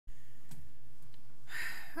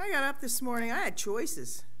I got up this morning. I had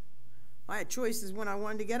choices. I had choices when I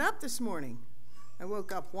wanted to get up this morning. I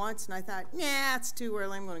woke up once and I thought, nah, it's too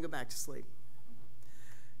early. I'm going to go back to sleep.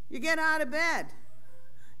 You get out of bed.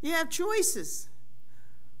 You have choices.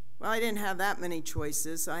 Well, I didn't have that many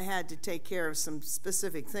choices. I had to take care of some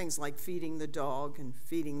specific things like feeding the dog and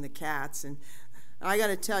feeding the cats. And I got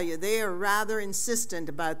to tell you, they are rather insistent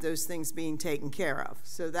about those things being taken care of.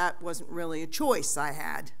 So that wasn't really a choice I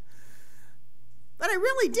had. But I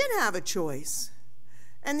really did have a choice.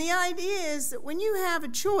 And the idea is that when you have a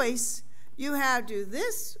choice, you have to do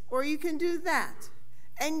this or you can do that.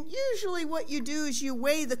 And usually what you do is you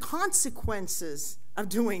weigh the consequences of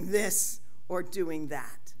doing this or doing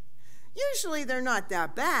that. Usually they're not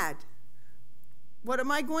that bad. What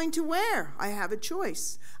am I going to wear? I have a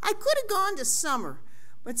choice. I could have gone to summer,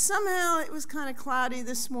 but somehow it was kind of cloudy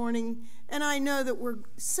this morning, and I know that we're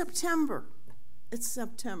September. It's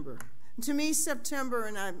September. To me, September,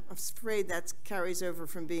 and I'm afraid that carries over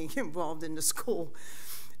from being involved in the school,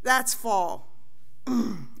 that's fall,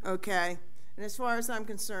 okay? And as far as I'm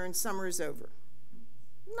concerned, summer is over.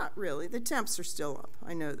 Not really. The temps are still up.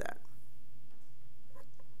 I know that.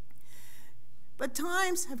 But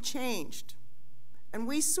times have changed, and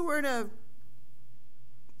we sort of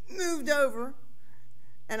moved over,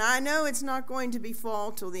 and I know it's not going to be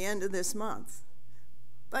fall till the end of this month,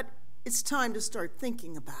 but it's time to start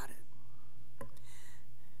thinking about it.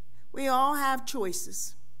 We all have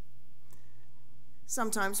choices.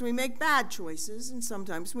 Sometimes we make bad choices, and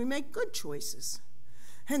sometimes we make good choices.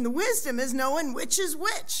 And the wisdom is knowing which is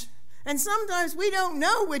which. And sometimes we don't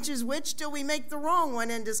know which is which till we make the wrong one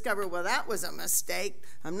and discover, well, that was a mistake.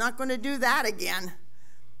 I'm not going to do that again.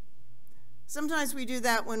 Sometimes we do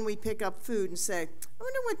that when we pick up food and say, I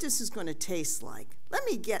wonder what this is going to taste like. Let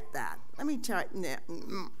me get that. Let me try it.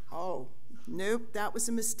 Oh, nope, that was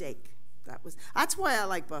a mistake. That's why I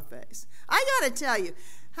like buffets. I got to tell you,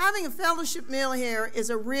 having a fellowship meal here is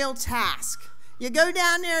a real task. You go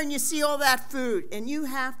down there and you see all that food, and you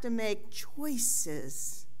have to make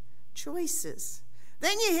choices. Choices.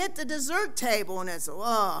 Then you hit the dessert table, and it's,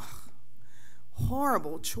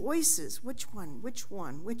 horrible choices. Which one? Which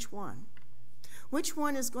one? Which one? Which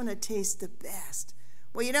one is going to taste the best?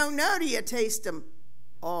 Well, you don't know till you taste them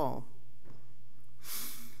all.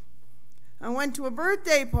 I went to a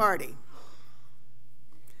birthday party.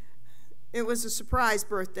 It was a surprise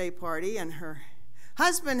birthday party, and her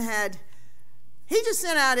husband he just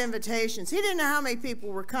sent out invitations. He didn't know how many people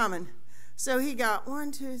were coming. So he got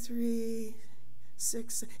 1, 2, 3,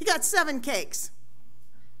 6, he got 7 cakes.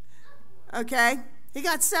 Okay? He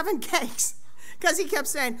got 7 cakes. Because he kept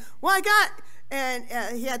saying, well, and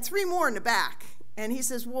he had 3 more in the back. And he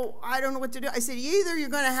says, well, I don't know what to do. I said, either you're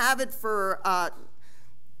going to have it for,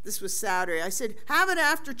 this was Saturday. I said, have it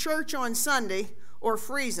after church on Sunday or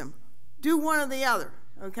freeze them. Do one or the other,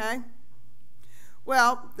 okay?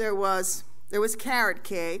 Well, there was carrot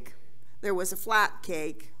cake. There was a flat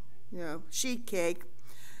cake, sheet cake.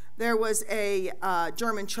 There was a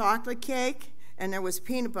German chocolate cake, and there was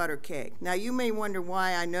peanut butter cake. Now, you may wonder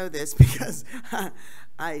why I know this, because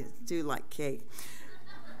I do like cake.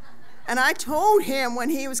 And I told him when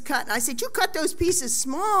he was cutting, I said, you cut those pieces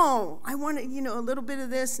small. I want a little bit of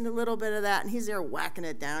this and a little bit of that. And he's there whacking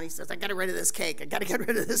it down. He says, I got to get rid of this cake. I got to get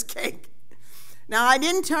rid of this cake. Now, I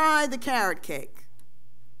didn't try the carrot cake.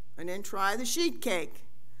 I didn't try the sheet cake.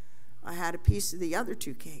 I had a piece of the other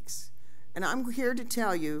 2 cakes. And I'm here to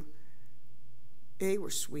tell you, they were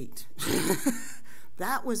sweet.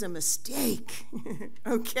 That was a mistake,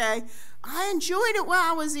 okay? I enjoyed it while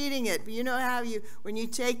I was eating it. But you know how when you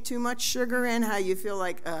take too much sugar in, how you feel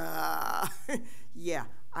like, yeah,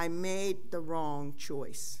 I made the wrong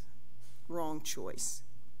choice. Wrong choice.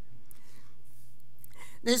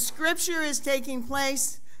 The scripture is taking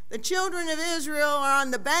place. The children of Israel are on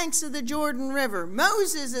the banks of the Jordan River.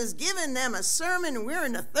 Moses has given them a sermon, and we're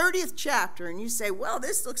in the 30th chapter. And you say, well,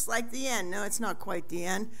 this looks like the end. No, it's not quite the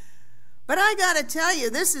end. But I got to tell you,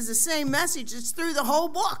 this is the same message that's through the whole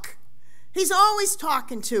book. He's always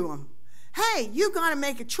talking to them. Hey, you got to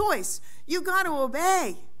make a choice. You got to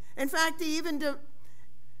obey. In fact,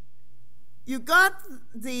 you got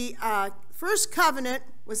the first covenant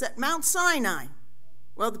was at Mount Sinai.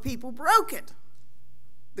 Well, the people broke it,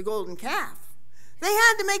 the golden calf. They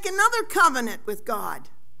had to make another covenant with God.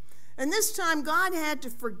 And this time, God had to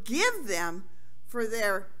forgive them for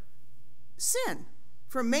their sin,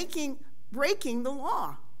 for breaking the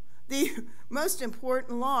law. The most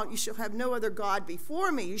important law, you shall have no other God before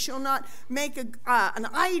me. You shall not make an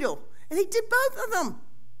idol. And he did both of them.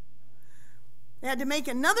 They had to make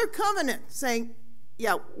another covenant saying,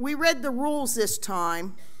 yeah, we read the rules this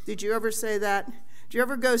time. Did you ever say that? Do you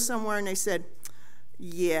ever go somewhere and they said,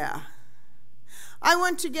 yeah. I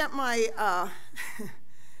went to get my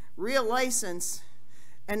real license,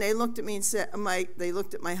 and they looked at me and said, they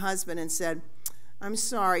looked at my husband and said, I'm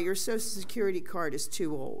sorry, your Social Security card is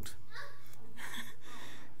too old.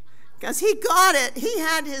 Because he got it. He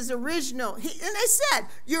had his original. And they said,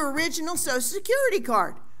 your original Social Security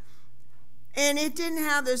card. And it didn't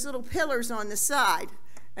have those little pillars on the side.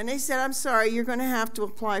 And they said, I'm sorry, you're going to have to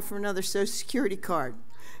apply for another Social Security card.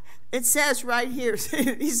 It says right here.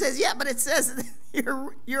 He says, yeah, but it says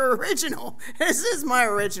your original. This is my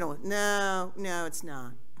original. No, it's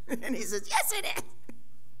not. And he says, yes, it is.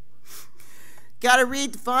 Got to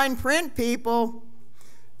read the fine print, people.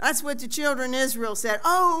 That's what the children of Israel said.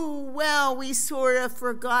 Oh, well, we sort of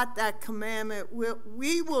forgot that commandment.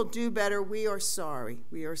 We will do better. We are sorry.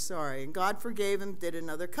 We are sorry. And God forgave him, did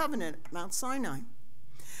another covenant at Mount Sinai.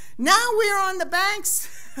 Now we're on the banks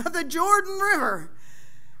of the Jordan River,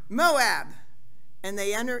 Moab, and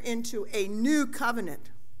they enter into a new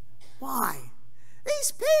covenant. Why?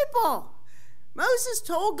 These people. Moses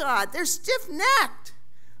told God, they're stiff-necked.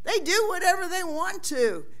 They do whatever they want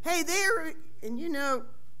to. Hey, and you know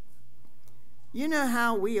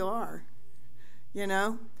how we are.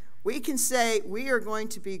 We can say we are going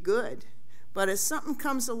to be good, but if something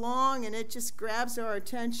comes along and it just grabs our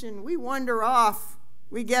attention, we wander off.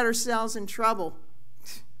 We get ourselves in trouble.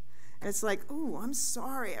 It's like, ooh, I'm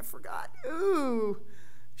sorry, I forgot. Ooh,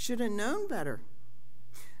 should have known better.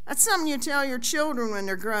 That's something you tell your children when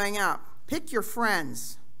they're growing up. Pick your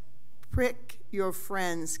friends. Pick your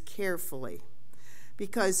friends carefully.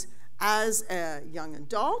 Because as a young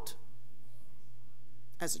adult,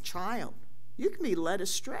 as a child, you can be led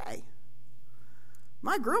astray.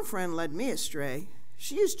 My girlfriend led me astray.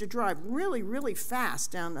 She used to drive really, really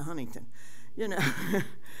fast down to Huntington.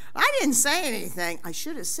 I didn't say anything. I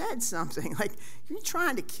should have said something like, you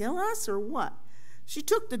trying to kill us or what? She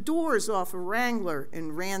took the doors off a Wrangler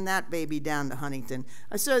and ran that baby down to Huntington.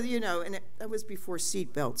 So, and that was before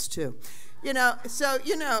seat belts too.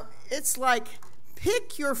 It's like,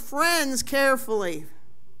 pick your friends carefully,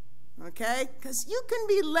 okay? Because you can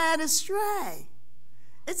be led astray.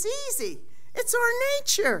 It's easy. It's our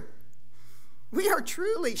nature. We are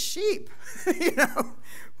truly sheep,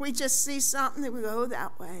 We just see something that we go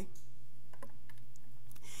that way.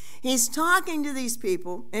 He's talking to these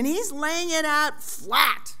people, and he's laying it out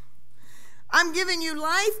flat. I'm giving you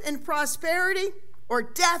life and prosperity or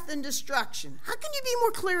death and destruction. How can you be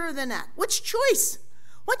more clearer than that? What's choice?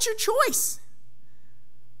 What's your choice?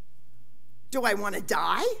 Do I want to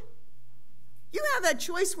die? You have that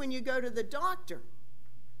choice when you go to the doctor.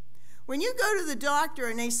 When you go to the doctor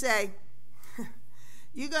and they say,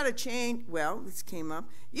 you got to change, this came up,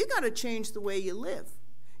 you got to change the way you live.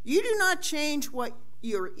 You do not change what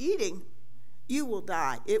you're eating, you will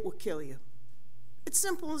die. It will kill you. It's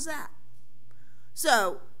simple as that.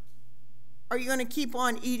 So, are you going to keep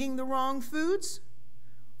on eating the wrong foods?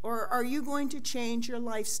 Or are you going to change your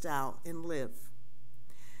lifestyle and live?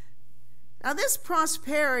 Now, this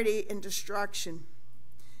prosperity and destruction,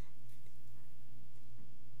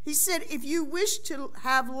 he said, if you wish to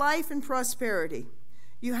have life and prosperity,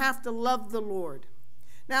 you have to love the Lord.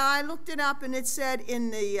 Now, I looked it up, and it said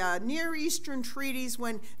in the Near Eastern treaties,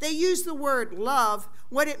 when they use the word love,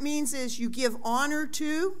 what it means is you give honor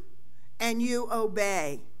to and you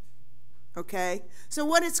obey. Okay? So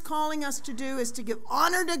what it's calling us to do is to give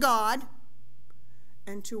honor to God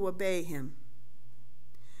and to obey him.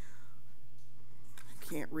 I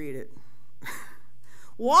can't read it.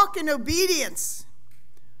 Walk in obedience.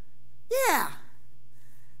 Yeah.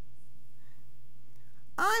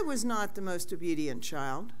 I was not the most obedient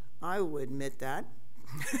child. I will admit that.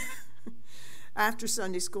 After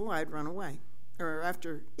Sunday school, I'd run away.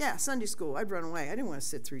 Sunday school, I'd run away. I didn't want to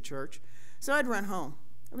sit through church. So I'd run home.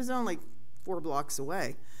 It was only 4 blocks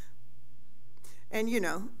away. And,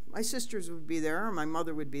 my sisters would be there, or my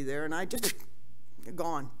mother would be there, and I just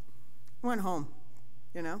gone. Went home,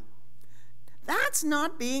 That's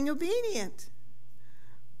not being obedient.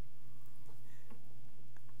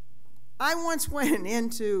 I once went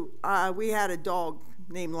into, we had a dog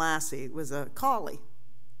named Lassie. It was a collie.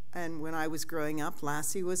 And when I was growing up,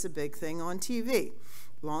 Lassie was a big thing on TV.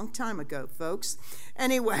 Long time ago, folks.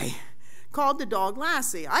 Anyway, called the dog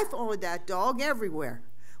Lassie. I followed that dog everywhere.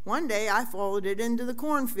 One day, I followed it into the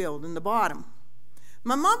cornfield in the bottom.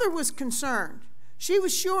 My mother was concerned. She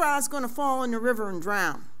was sure I was going to fall in the river and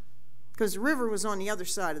drown, because the river was on the other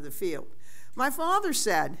side of the field. My father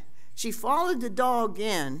said, she followed the dog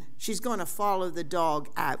in, she's going to follow the dog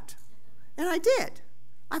out. And I did.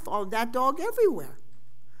 I followed that dog everywhere.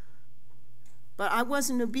 But I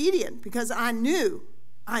wasn't obedient because I knew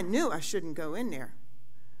I shouldn't go in there.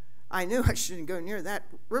 I knew I shouldn't go near that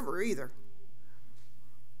river either.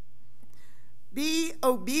 Be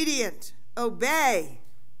obedient. Obey.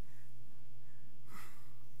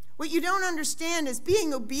 What you don't understand is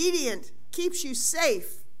being obedient keeps you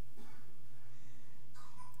safe.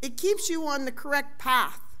 It keeps you on the correct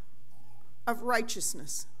path of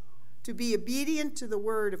righteousness, to be obedient to the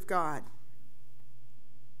word of God.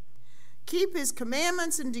 Keep his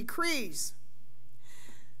commandments and decrees.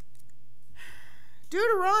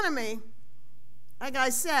 Deuteronomy, like I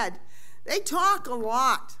said, they talk a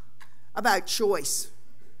lot about choice.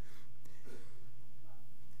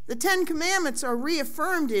 The 10 Commandments are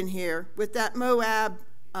reaffirmed in here with that Moab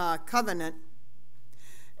covenant.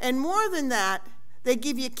 And more than that, they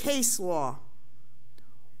give you case law.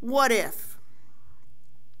 What if?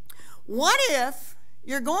 What if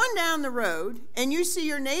you're going down the road and you see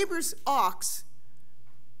your neighbor's ox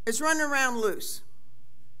is running around loose?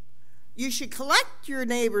 You should collect your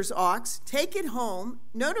neighbor's ox, take it home,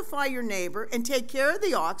 notify your neighbor, and take care of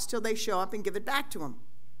the ox till they show up and give it back to him.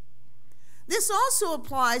 This also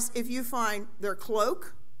applies if you find their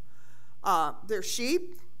cloak, their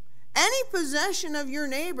sheep, any possession of your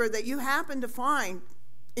neighbor that you happen to find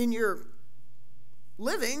in your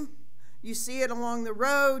living. You see it along the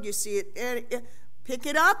road, you see it, pick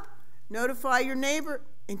it up, notify your neighbor,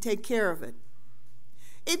 and take care of it.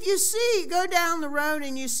 If you go down the road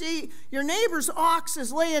and you see your neighbor's ox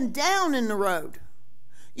is laying down in the road,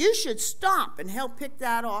 you should stop and help pick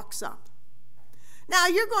that ox up. Now,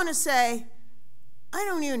 you're going to say, I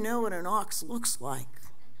don't even know what an ox looks like.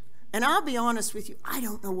 And I'll be honest with you, I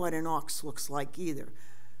don't know what an ox looks like either.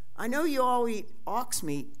 I know you all eat ox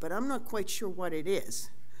meat, but I'm not quite sure what it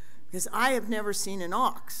is, because I have never seen an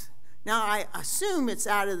ox. Now, I assume it's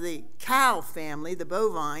out of the cow family, the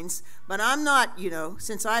bovines, but I'm not,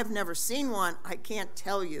 since I've never seen one, I can't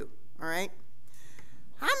tell you, all right?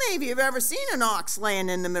 How many of you have ever seen an ox laying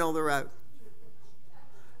in the middle of the road?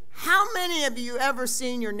 How many of you ever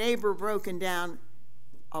seen your neighbor broken down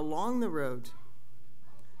along the road?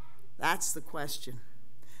 That's the question.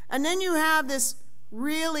 And then you have this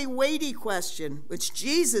really weighty question, which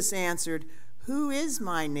Jesus answered, who is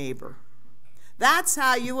my neighbor? That's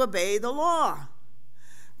how you obey the law.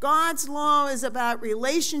 God's law is about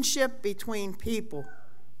relationship between people.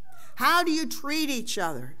 How do you treat each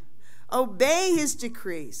other? Obey his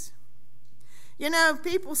decrees.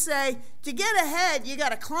 People say, to get ahead, you got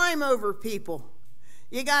to climb over people.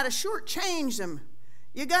 You got to shortchange them.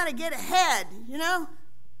 You got to get ahead,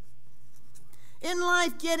 In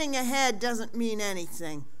life, getting ahead doesn't mean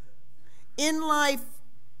anything. In life,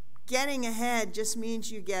 getting ahead just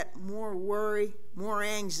means you get more worry, more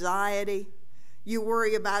anxiety. You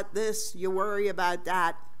worry about this, you worry about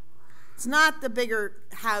that. It's not the bigger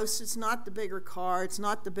house, it's not the bigger car, it's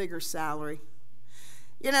not the bigger salary.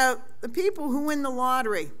 The people who win the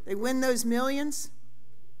lottery, they win those millions.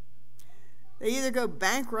 They either go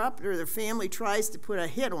bankrupt or their family tries to put a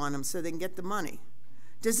hit on them so they can get the money.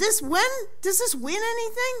 Does this win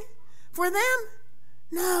anything for them?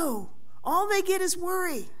 No. All they get is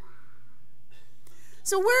worry.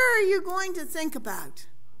 So where are you going to think about?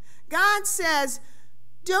 God says,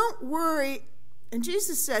 don't worry. And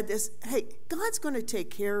Jesus said this, hey, God's going to take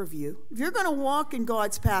care of you. If you're going to walk in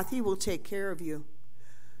God's path, he will take care of you.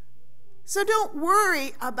 So don't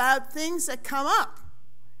worry about things that come up.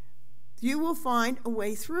 You will find a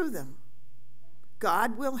way through them.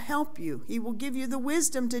 God will help you. He will give you the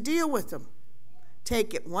wisdom to deal with them.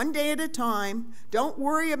 Take it one day at a time. Don't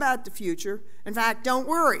worry about the future. In fact, don't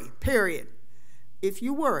worry, period. If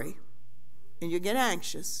you worry and you get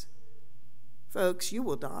anxious, folks, you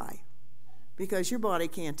will die because your body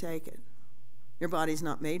can't take it. Your body's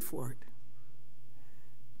not made for it.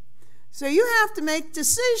 So you have to make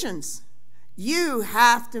decisions. You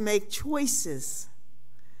have to make choices.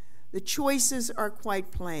 The choices are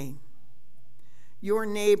quite plain. Your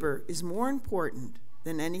neighbor is more important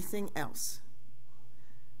than anything else.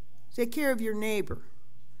 Take care of your neighbor.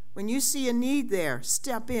 When you see a need there,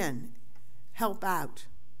 step in, help out.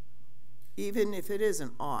 Even if it is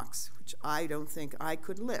an ox, which I don't think I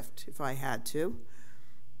could lift if I had to.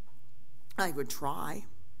 I would try.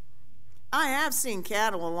 I have seen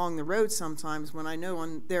cattle along the road sometimes when I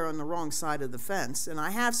know they're on the wrong side of the fence, and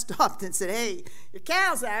I have stopped and said, hey, your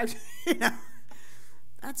cow's out.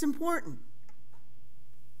 That's important.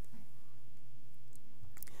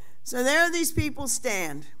 So there these people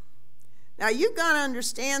stand. Now you've got to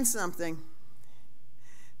understand something.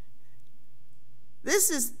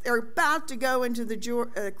 They're about to go into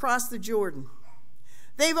across the Jordan.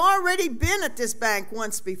 They've already been at this bank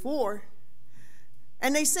once before.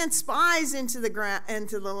 And they sent spies into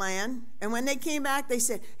the land. And when they came back, they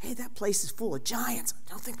said, hey, that place is full of giants. I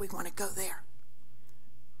don't think we want to go there.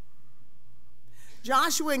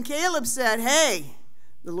 Joshua and Caleb said, hey,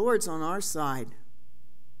 the Lord's on our side.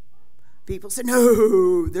 People said,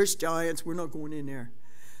 no, there's giants. We're not going in there.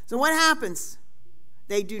 So what happens?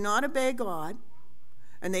 They do not obey God,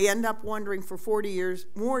 and they end up wandering for 40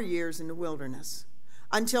 more years in the wilderness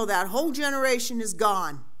until that whole generation is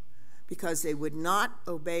gone because they would not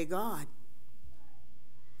obey God.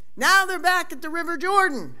 Now they're back at the River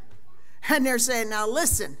Jordan, and they're saying, now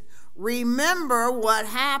listen, remember what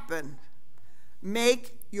happened.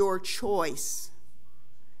 Make your choice.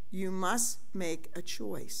 You must make a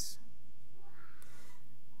choice.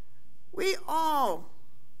 We all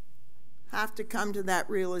have to come to that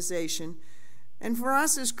realization. And for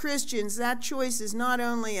us as Christians, that choice is not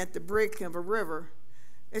only at the brink of a river,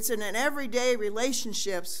 it's in an everyday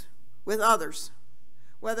relationships with others.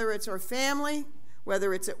 Whether it's our family,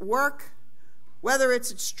 whether it's at work, whether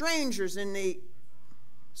it's strangers in the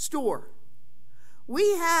store.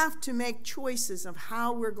 We have to make choices of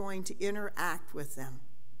how we're going to interact with them.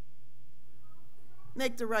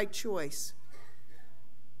 Make the right choice.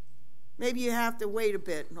 Maybe you have to wait a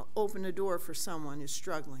bit and open the door for someone who's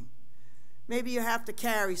struggling. Maybe you have to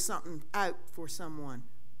carry something out for someone.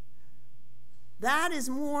 That is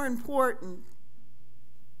more important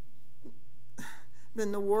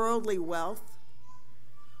than the worldly wealth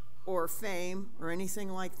or fame or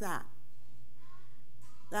anything like that.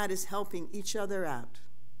 That is helping each other out,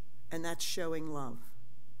 and that's showing love.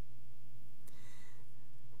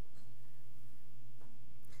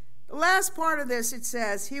 The last part of this, it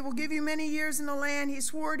says, he will give you many years in the land he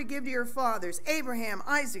swore to give to your fathers, Abraham,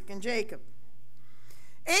 Isaac, and Jacob.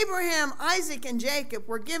 Abraham, Isaac, and Jacob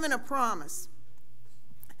were given a promise.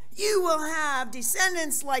 You will have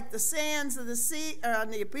descendants like the sands of the sea,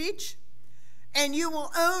 on the beach, and you will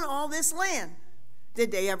own all this land.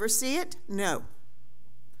 Did they ever see it? No.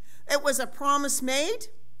 It was a promise made,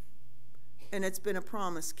 and it's been a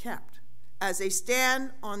promise kept. As they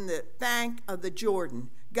stand on the bank of the Jordan,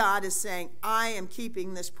 God is saying, I am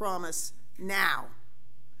keeping this promise now.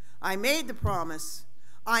 I made the promise,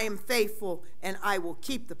 I am faithful, and I will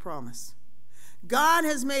keep the promise. God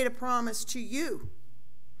has made a promise to you.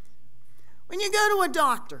 When you go to a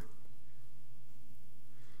doctor,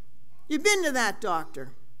 you've been to that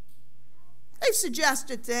doctor. They've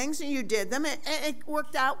suggested things, and you did them, and it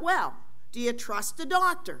worked out well. Do you trust the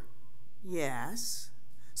doctor? Yes.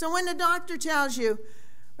 So when the doctor tells you,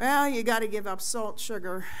 well, you got to give up salt,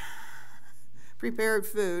 sugar, prepared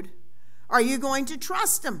food, are you going to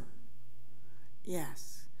trust them?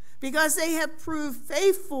 Yes. Because they have proved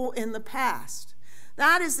faithful in the past.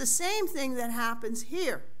 That is the same thing that happens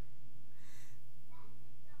here.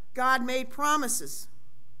 God made promises.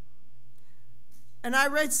 And I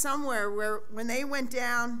read somewhere where when they went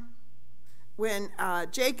down, when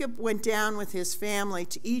Jacob went down with his family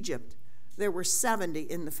to Egypt, there were 70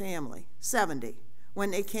 in the family, 70.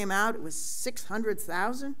 When they came out, it was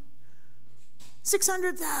 600,000.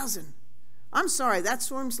 600,000. I'm sorry, that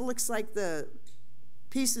swarm looks like the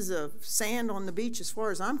pieces of sand on the beach as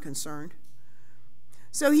far as I'm concerned.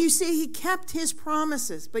 So you see, he kept his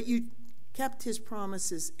promises, but you kept his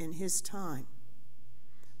promises in his time.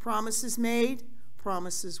 Promises made,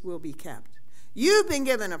 promises will be kept. You've been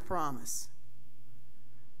given a promise.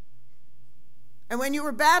 And when you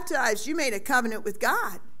were baptized, you made a covenant with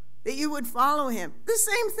God that you would follow him. The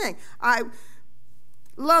same thing. I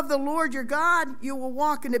love the Lord your God. You will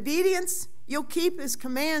walk in obedience. You'll keep his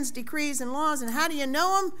commands, decrees, and laws. And how do you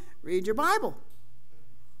know them? Read your Bible.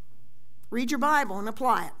 Read your Bible and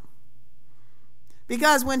apply it.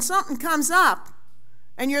 Because when something comes up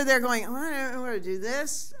and you're there going, oh, I don't know how to do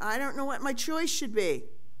this. I don't know what my choice should be.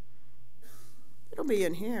 It'll be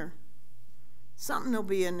in here. Something will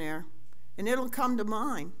be in there. And it'll come to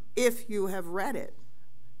mind if you have read it.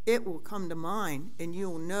 It will come to mind, and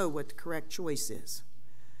you'll know what the correct choice is.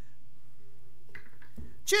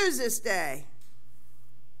 Choose this day.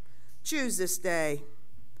 Choose this day.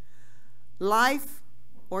 Life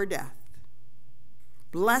or death.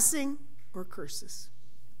 Blessing or curses.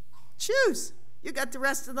 Choose. You got the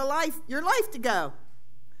rest of your life to go.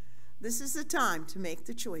 This is the time to make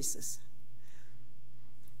the choices.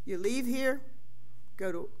 You leave here,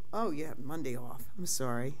 you have Monday off. I'm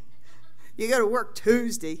sorry. You go to work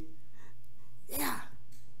Tuesday. Yeah.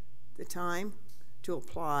 The time to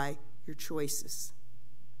apply your choices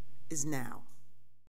is now.